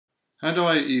How do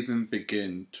I even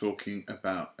begin talking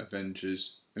about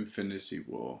Avengers Infinity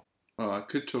War? Well, I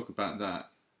could talk about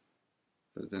that,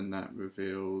 but then that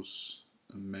reveals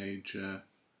a major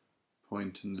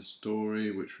point in the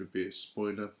story, which would be a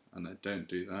spoiler, and I don't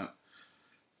do that.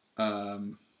 I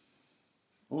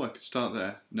could start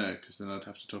there. No, because then I'd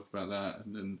have to talk about that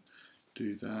and then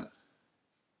do that.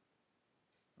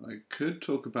 I could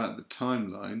talk about the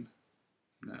timeline.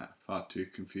 Nah, far too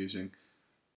confusing.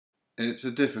 It's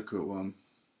a difficult one,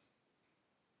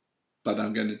 but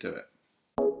I'm going to do it.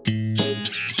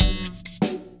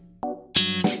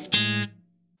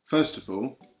 First of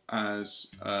all, as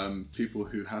people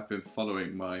who have been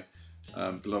following my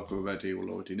blog already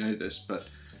will already know this, but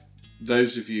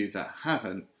those of you that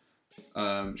haven't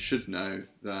should know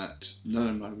that none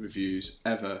of my reviews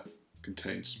ever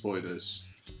contain spoilers.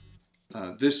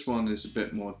 This one is a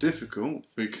bit more difficult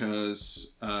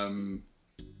because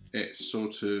it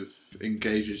sort of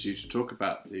engages you to talk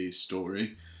about the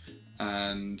story,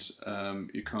 and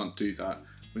you can't do that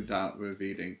without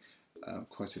revealing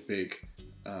quite a big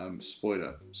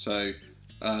spoiler. So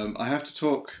I have to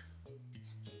talk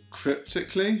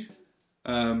cryptically,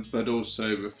 but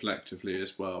also reflectively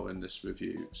as well in this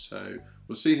review. So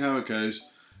we'll see how it goes,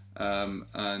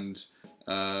 and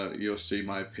you'll see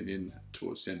my opinion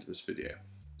towards the end of this video.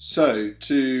 So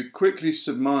to quickly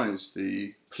surmise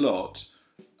the plot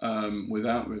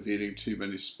without revealing too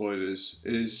many spoilers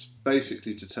is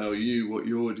basically to tell you what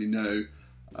you already know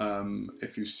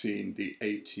if you've seen the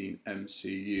 18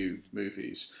 MCU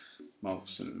movies, Marvel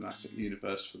Cinematic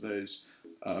Universe, for those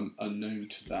unknown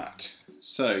to that.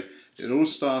 So it all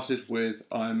started with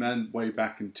Iron Man way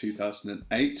back in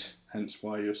 2008, hence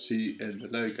why you'll see in the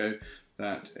logo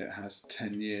that it has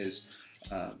 10 years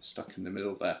stuck in the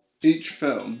middle there. Each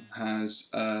film has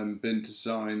been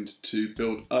designed to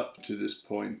build up to this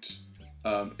point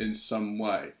in some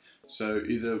way. So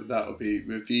either that will be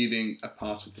revealing a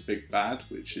part of the big bad,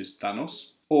 which is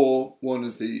Thanos, or one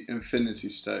of the Infinity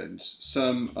Stones.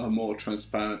 Some are more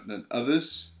transparent than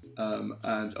others,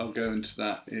 and I'll go into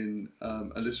that in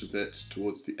a little bit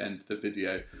towards the end of the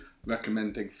video,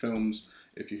 recommending films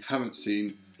if you haven't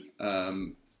seen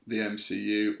the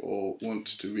MCU or want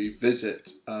to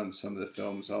revisit some of the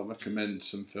films. I'll recommend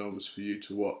some films for you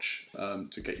to watch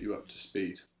to get you up to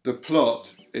speed. The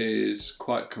plot is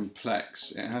quite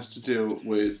complex. It has to deal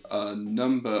with a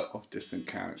number of different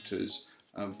characters,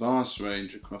 a vast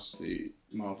range across the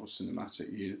Marvel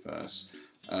Cinematic Universe,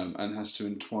 and has to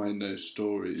entwine those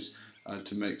stories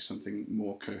to make something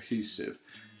more cohesive.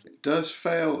 It does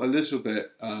fail a little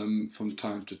bit from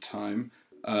time to time,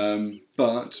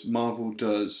 but Marvel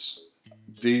does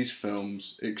these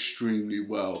films extremely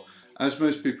well. As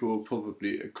most people will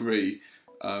probably agree,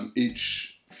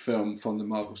 each film from the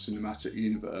Marvel Cinematic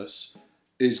Universe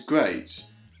is great.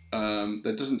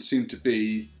 There doesn't seem to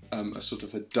be a sort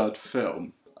of a dud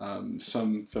film.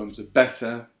 Some films are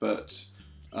better, but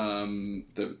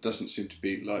there doesn't seem to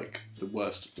be like the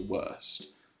worst of the worst,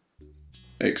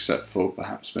 except for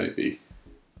perhaps maybe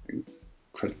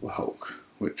Incredible Hulk,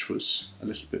 which was a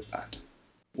little bit bad.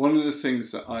 One of the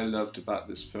things that I loved about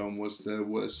this film was there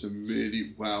were some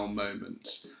really wow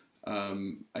moments.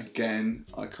 Again,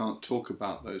 I can't talk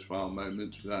about those wow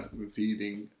moments without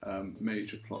revealing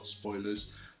major plot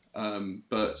spoilers,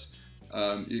 but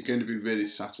you're going to be really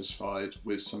satisfied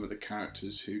with some of the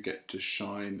characters who get to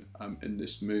shine in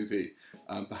this movie,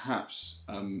 perhaps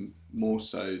more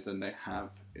so than they have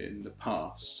in the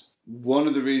past. One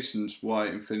of the reasons why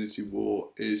Infinity War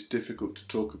is difficult to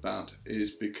talk about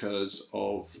is because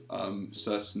of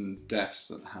certain deaths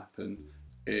that happen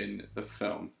in the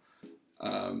film.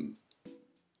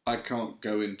 I can't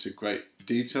go into great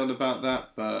detail about that,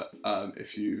 but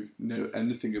if you know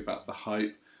anything about the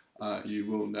hype,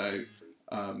 you will know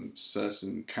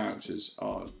certain characters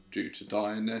are due to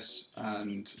die in this,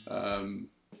 and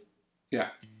yeah,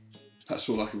 that's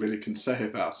all I really can say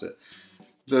about it.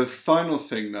 The final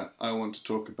thing that I want to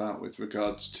talk about with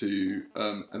regards to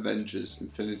Avengers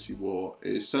Infinity War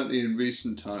is certainly in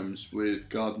recent times with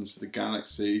Guardians of the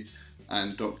Galaxy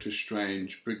and Doctor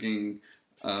Strange bringing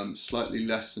slightly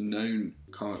lesser known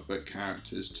comic book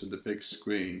characters to the big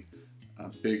screen, a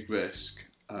big risk,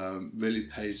 really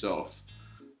pays off,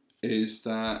 is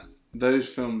that those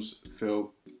films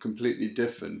feel completely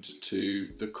different to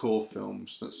the core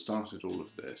films that started all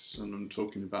of this. And I'm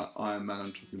talking about Iron Man,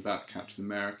 I'm talking about Captain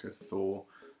America, Thor,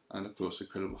 and of course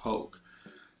Incredible Hulk.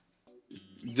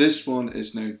 This one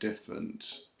is no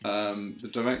different. The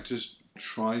directors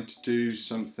tried to do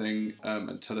something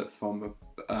and tell it from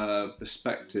a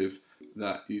perspective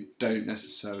that you don't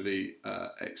necessarily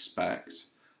expect.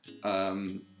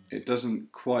 it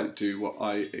doesn't quite do what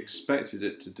I expected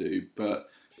it to do, but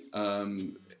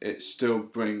it still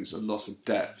brings a lot of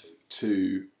depth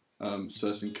to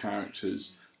certain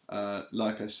characters,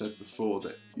 like I said before,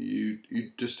 that you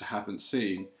just haven't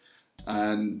seen,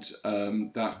 and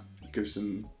that gives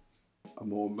them a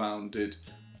more rounded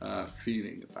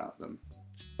feeling about them.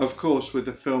 Of course, with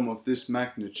a film of this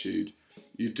magnitude,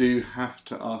 you do have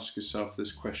to ask yourself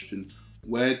this question: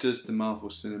 where does the Marvel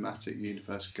Cinematic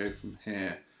Universe go from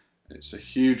here? It's a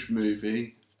huge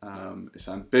movie, it's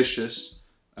ambitious,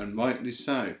 and rightly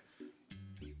so.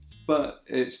 But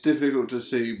it's difficult to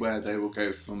see where they will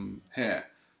go from here.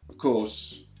 Of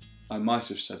course, I might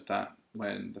have said that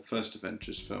when the first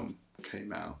Avengers film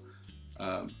came out.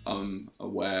 I'm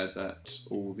aware that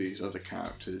all these other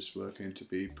characters were going to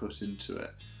be put into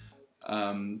it.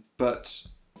 But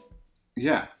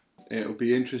yeah, it'll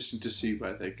be interesting to see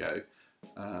where they go.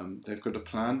 They've got a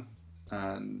plan,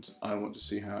 and I want to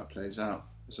see how it plays out,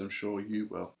 as I'm sure you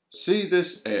will. See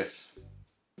this if.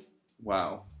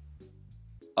 Wow.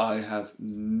 I have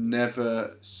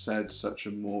never said such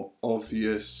a more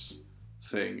obvious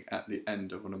thing at the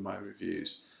end of one of my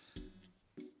reviews.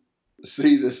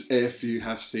 See this if you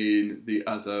have seen the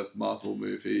other Marvel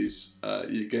movies.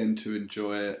 You're going to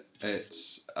enjoy it.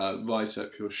 It's right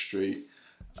up your street.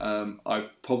 I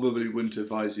probably wouldn't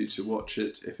advise you to watch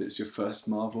it if it's your first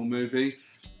Marvel movie,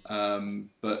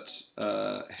 but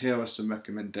here are some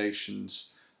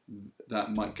recommendations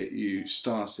that might get you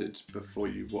started before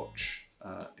you watch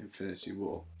Infinity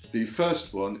War. The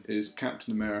first one is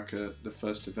Captain America: The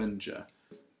First Avenger.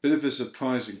 Bit of a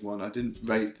surprising one. I didn't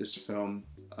rate this film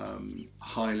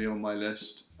highly on my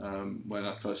list when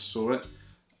I first saw it.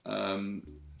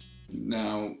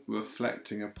 Now,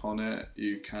 reflecting upon it,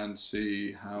 you can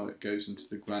see how it goes into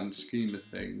the grand scheme of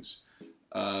things,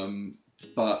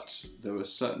 but there are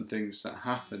certain things that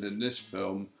happen in this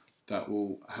film that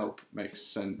will help make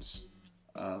sense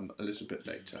a little bit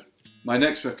later. My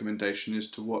next recommendation is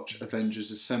to watch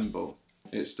Avengers Assemble.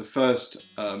 It's the first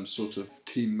sort of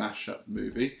team mashup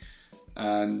movie,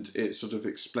 and it sort of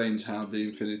explains how the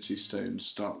Infinity Stones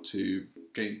start to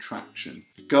gain traction.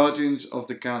 Guardians of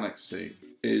the Galaxy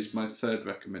is my third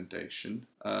recommendation.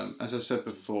 As I said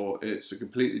before, it's a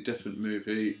completely different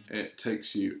movie. It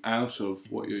takes you out of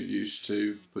what you're used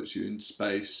to, puts you in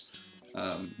space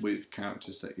with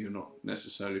characters that you're not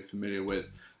necessarily familiar with,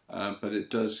 but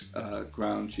it does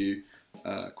ground you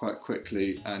quite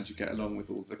quickly, and you get along with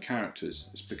all the characters.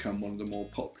 It's become one of the more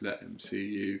popular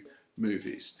MCU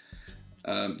movies.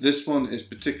 This one is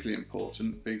particularly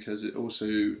important because it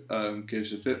also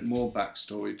gives a bit more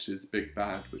backstory to the big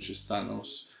bad, which is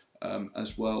Thanos,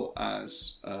 as well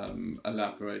as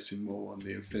elaborating more on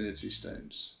the Infinity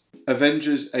Stones.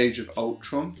 Avengers Age of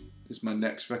Ultron is my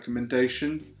next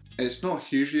recommendation. It's not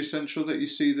hugely essential that you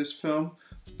see this film,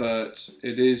 but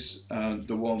it is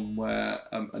the one where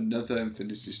another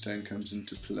Infinity Stone comes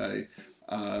into play,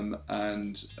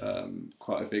 and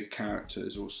quite a big character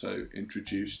is also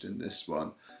introduced in this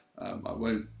one.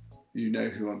 You know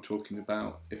who I'm talking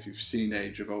about if you've seen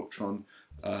Age of Ultron,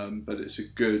 but it's a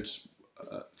good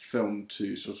film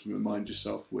to sort of remind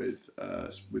yourself with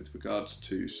regards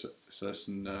to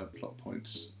certain plot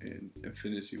points in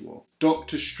Infinity War.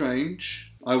 Doctor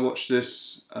Strange. I watched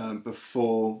this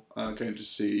before going to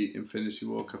see Infinity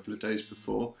War a couple of days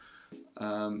before.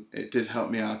 It did help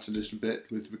me out a little bit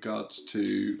with regards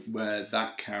to where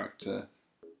that character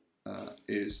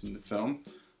is in the film.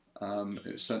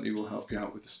 It certainly will help you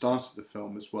out with the start of the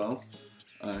film as well,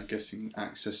 getting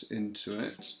access into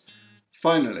it.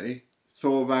 Finally,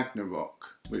 Thor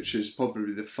Ragnarok, which is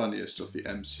probably the funniest of the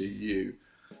MCU.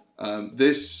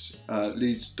 This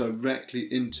leads directly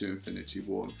into Infinity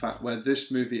War. In fact, where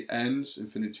this movie ends,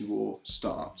 Infinity War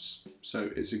starts. So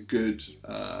it's a good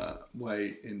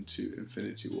way into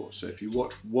Infinity War. So if you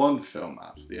watch one film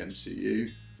out of the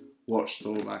MCU, watch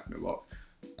Thor Ragnarok,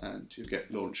 and you'll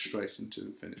get launched straight into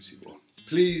Infinity War.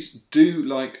 Please do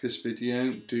like this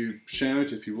video, do share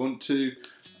it if you want to.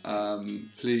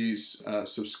 Please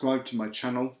subscribe to my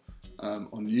channel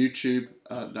on YouTube.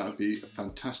 That would be a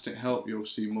fantastic help. You'll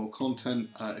see more content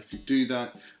if you do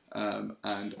that,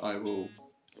 and I will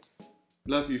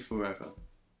love you forever.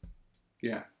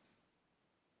 Yeah.